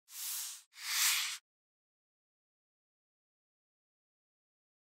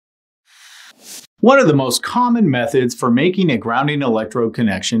One of the most common methods for making a grounding electrode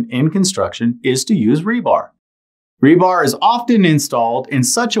connection in construction is to use rebar. Rebar is often installed in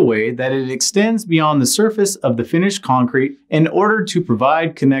such a way that it extends beyond the surface of the finished concrete in order to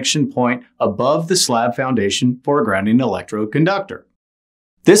provide connection point above the slab foundation for a grounding electrode conductor.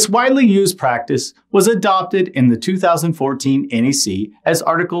 This widely used practice was adopted in the 2014 NEC as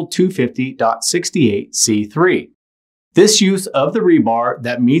Article 250.68C3. This use of the rebar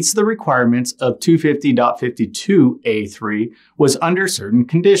that meets the requirements of 250.52A3 was under certain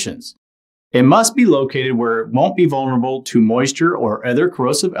conditions. It must be located where it won't be vulnerable to moisture or other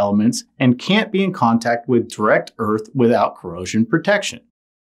corrosive elements and can't be in contact with direct earth without corrosion protection.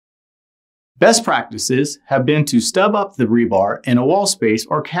 Best practices have been to stub up the rebar in a wall space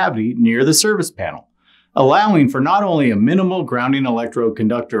or cavity near the service panel, allowing for not only a minimal grounding electrode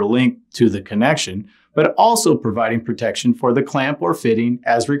conductor link to the connection, but also providing protection for the clamp or fitting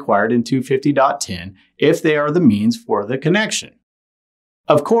as required in 250.10 if they are the means for the connection.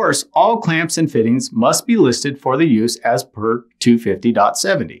 Of course, all clamps and fittings must be listed for the use as per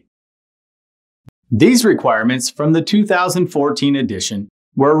 250.70. These requirements from the 2014 edition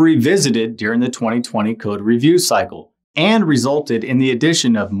were revisited during the 2020 code review cycle and resulted in the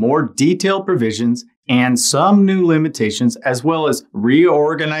addition of more detailed provisions and some new limitations as well as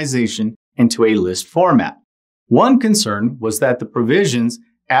reorganization into a list format. One concern was that the provisions,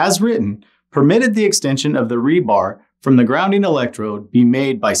 as written, permitted the extension of the rebar from the grounding electrode be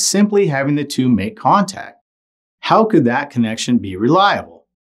made by simply having the two make contact. How could that connection be reliable?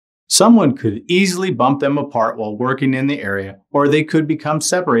 Someone could easily bump them apart while working in the area, or they could become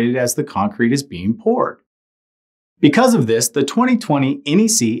separated as the concrete is being poured. Because of this, the 2020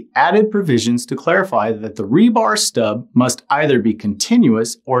 NEC added provisions to clarify that the rebar stub must either be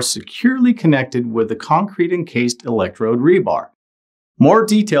continuous or securely connected with the concrete-encased electrode rebar. More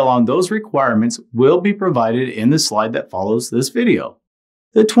detail on those requirements will be provided in the slide that follows this video.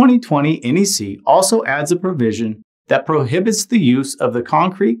 The 2020 NEC also adds a provision that prohibits the use of the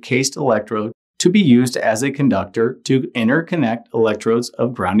concrete-cased electrode to be used as a conductor to interconnect electrodes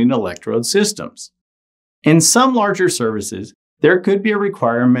of grounding electrode systems. In some larger services, there could be a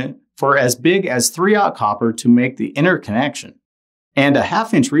requirement for as big as 3/0 copper to make the interconnection, and a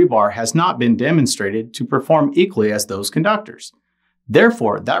 1/2-inch rebar has not been demonstrated to perform equally as those conductors.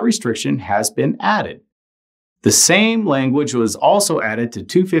 Therefore, that restriction has been added. The same language was also added to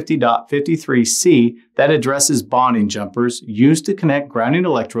 250.53C that addresses bonding jumpers used to connect grounding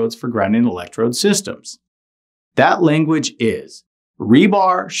electrodes for grounding electrode systems. That language is: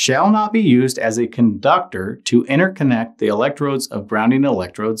 rebar shall not be used as a conductor to interconnect the electrodes of grounding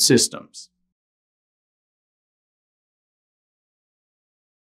electrode systems.